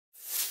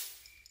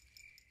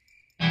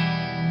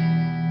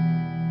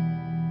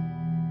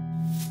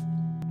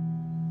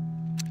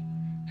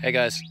Hey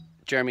guys,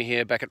 Jeremy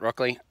here back at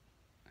Rockley,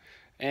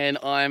 and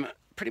I'm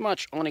pretty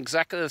much on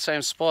exactly the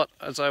same spot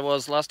as I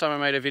was last time I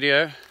made a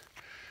video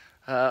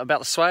about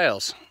the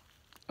swales.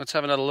 Let's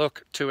have another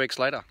look 2 weeks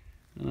later.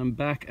 And I'm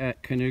back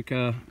at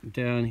Kanuka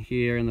down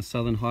here in the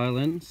Southern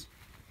Highlands.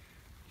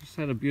 Just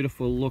had a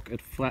beautiful look at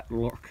Flat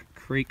Rock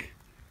Creek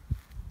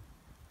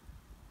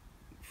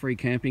free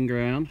camping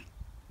ground,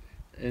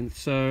 and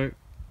so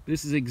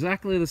this is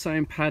exactly the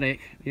same paddock,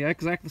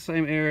 exactly the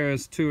same area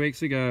as 2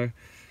 weeks ago,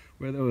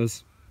 where there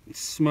was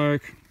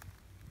smoke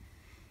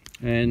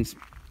and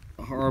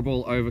a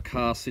horrible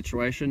overcast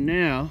situation.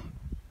 Now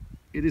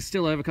it is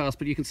still overcast,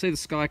 but you can see the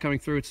sky coming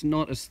through. It's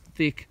not as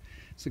thick.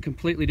 It's a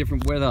completely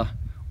different weather.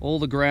 All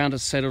the ground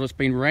has settled. It's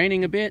been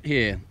raining a bit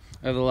here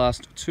over the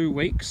last 2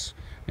 weeks,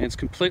 and it's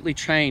completely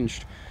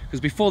changed, because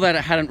before that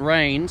it hadn't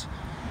rained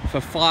for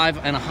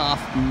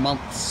 5.5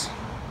 months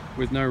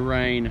with no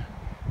rain.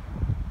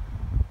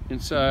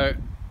 And so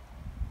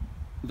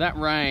that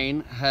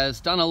rain has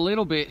done a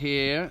little bit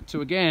here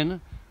to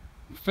again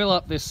fill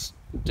up this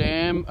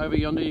dam over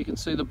yonder. You can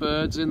see the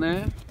birds in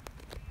there.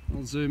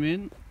 I'll zoom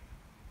in.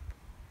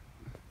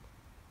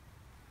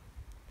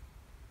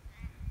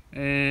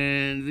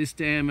 And this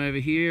dam over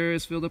here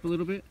has filled up a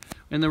little bit.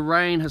 And the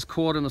rain has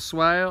caught in the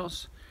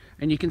swales.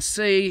 And you can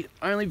see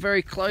only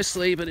very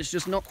closely, but it's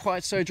just not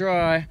quite so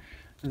dry,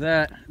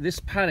 that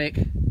this paddock,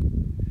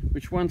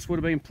 which once would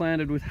have been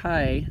planted with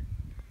hay,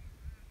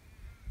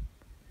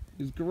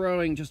 is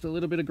growing just a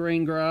little bit of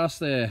green grass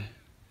there.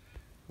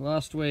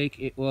 Last week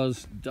it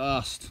was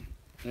dust.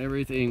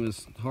 Everything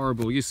was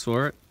horrible. You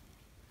saw it.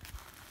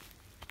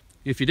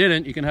 If you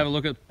didn't, you can have a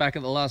look back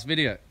at the last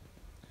video.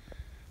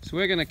 So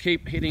we're going to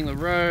keep hitting the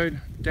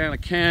road down to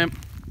camp.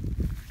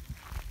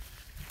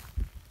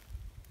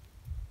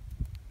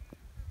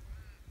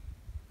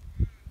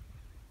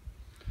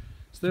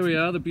 So there we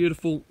are, the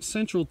beautiful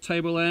central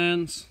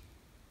tablelands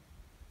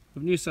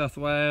of New South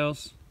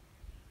Wales.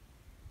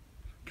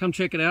 Come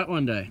check it out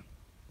one day.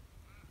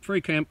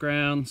 Free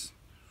campgrounds,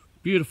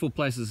 beautiful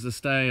places to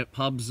stay at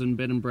pubs and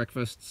bed and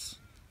breakfasts,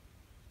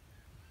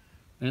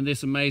 and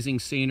this amazing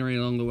scenery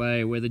along the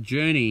way where the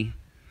journey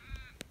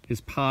is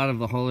part of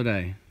the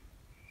holiday.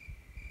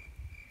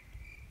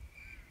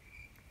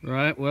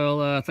 Right,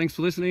 well, thanks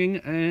for listening,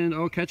 and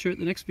I'll catch you at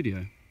the next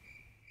video.